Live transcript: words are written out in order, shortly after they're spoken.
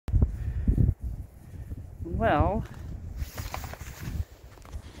Well,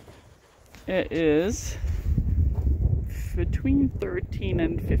 it is between 13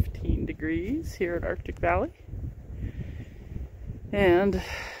 and 15 degrees here at Arctic Valley. And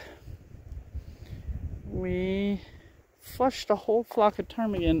we flushed a whole flock of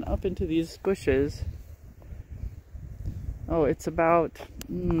ptarmigan up into these bushes. Oh, it's about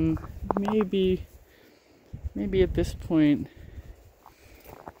maybe at this point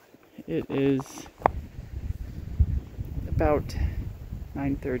it is about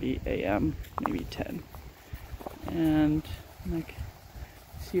 9:30 a.m., maybe 10. And like,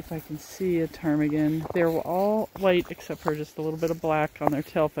 see if I can see a ptarmigan. They're all white except for just a little bit of black on their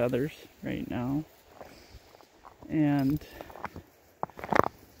tail feathers right now. And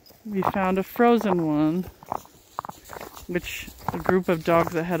we found a frozen one, which a group of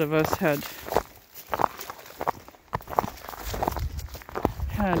dogs ahead of us had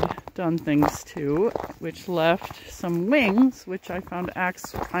done things to, which left some wings, which I found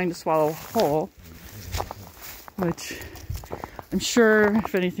Axe trying to swallow whole, which I'm sure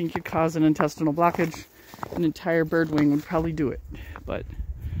if anything could cause an intestinal blockage, an entire bird wing would probably do it. But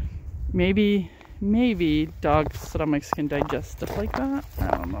maybe dog stomachs can digest stuff like that. I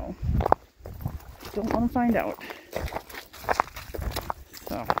don't know. Don't want to find out.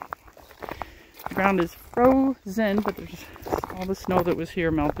 So, the ground is frozen, but there's all the snow that was here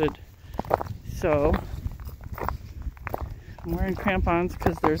melted. So, I'm wearing crampons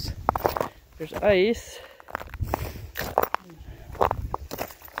because there's ice.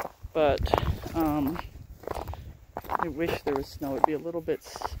 But I wish there was snow. It'd be a little bit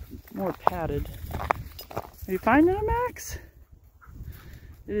more padded. Are you finding him, Max?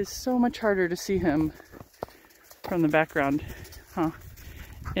 It is so much harder to see him from the background, huh?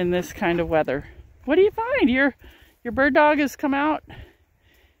 In this kind of weather. What do you find? Your bird dog has come out.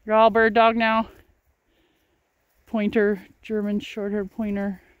 You're all bird dog now. Pointer, German short-haired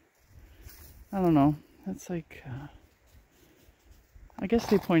pointer. I don't know. That's like, I guess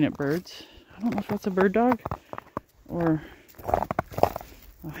they point at birds. I don't know if that's a bird dog or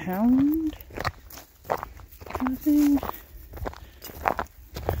a hound kind of thing.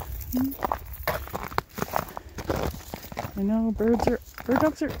 I know bird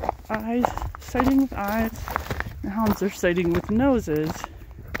dogs are sighting with eyes, and hounds are sighting with noses.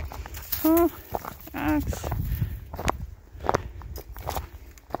 Huh? Axe.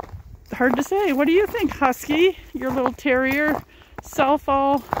 Hard to say. What do you think, Husky? Your little terrier self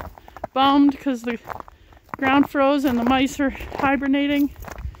all bummed because the ground froze and the mice are hibernating.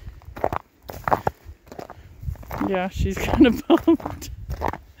 Yeah, she's kind of bummed.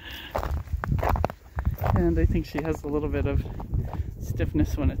 And I think she has a little bit of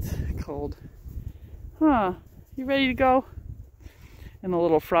stiffness when it's cold. Huh, you ready to go? And a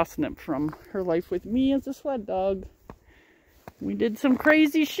little frost nip from her life with me as a sled dog. We did some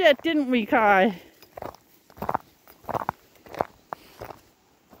crazy shit, didn't we, Kai?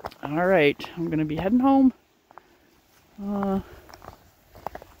 Alright, I'm gonna be heading home. Alright,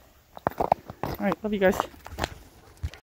 love you guys.